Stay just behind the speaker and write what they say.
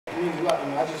means a lot. I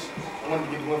mean, I wanted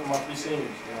to get the win for my 3 seniors.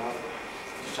 You know,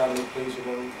 just try to make plays for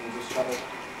them and just try to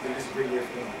make this a big year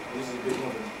for them. And this is a big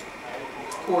one for them.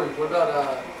 Corey, what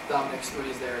about Dominic's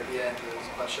threes there at the end? Those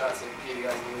clutch shots that gave you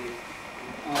guys the lead.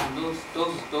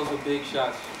 Those are big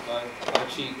shots by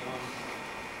Cheek.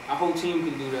 Our whole team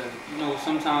can do that. You know,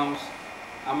 sometimes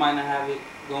I might not have it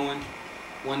going.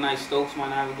 One night Stokes might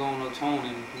not have it going on Tone,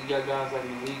 and we got guys like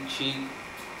Maalik, Cheek,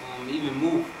 even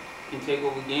Mook can take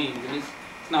over games. And it's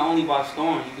not only by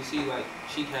scoring. You can see like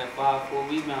Cheek had 5, 4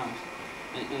 rebounds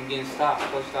and getting stops,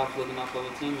 clutch stops, looking up other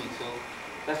teammates. So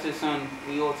that's just something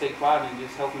we all take pride in,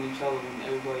 just helping each other when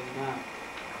everybody's down.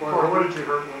 Corey, what did you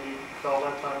hurt when you fell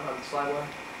that time on the sideline?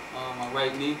 My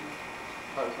right knee.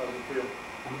 How does it feel?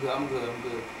 I'm good.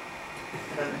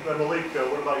 And Maalik,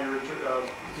 what about your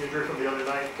injury from the other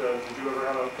night? Did you ever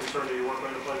have a concern that you weren't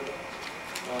going to play?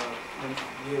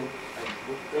 Yeah,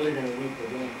 earlier in the week, but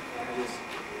then I just,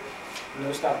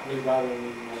 it stopped really bothering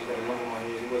me. I just got a lump in my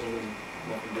head. It wasn't really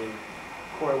nothing big.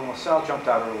 Corey, when Salle jumped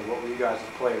out early, what were you guys as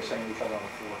players saying to each other on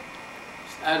the floor?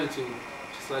 Just attitude.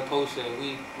 Just like Coach said,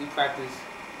 we practice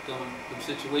them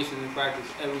situations in practice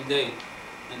every day.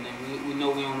 And then we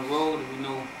know we're on the road, and we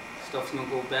know stuff's going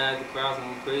to go bad, the crowd's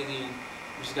going to go crazy, and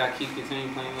we just got to keep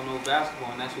continuing playing on no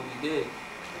basketball, and that's what we did.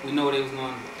 We know they was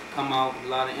going to come out with a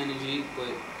lot of energy, but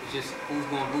it's just who's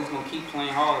going to keep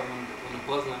playing hard when the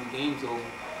buzzer and the game's over.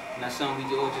 And that's something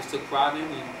we all just took pride in,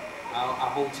 and our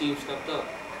whole team stepped up.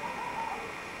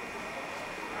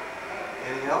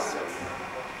 Anything else?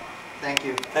 Thank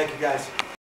you. Thank you, guys.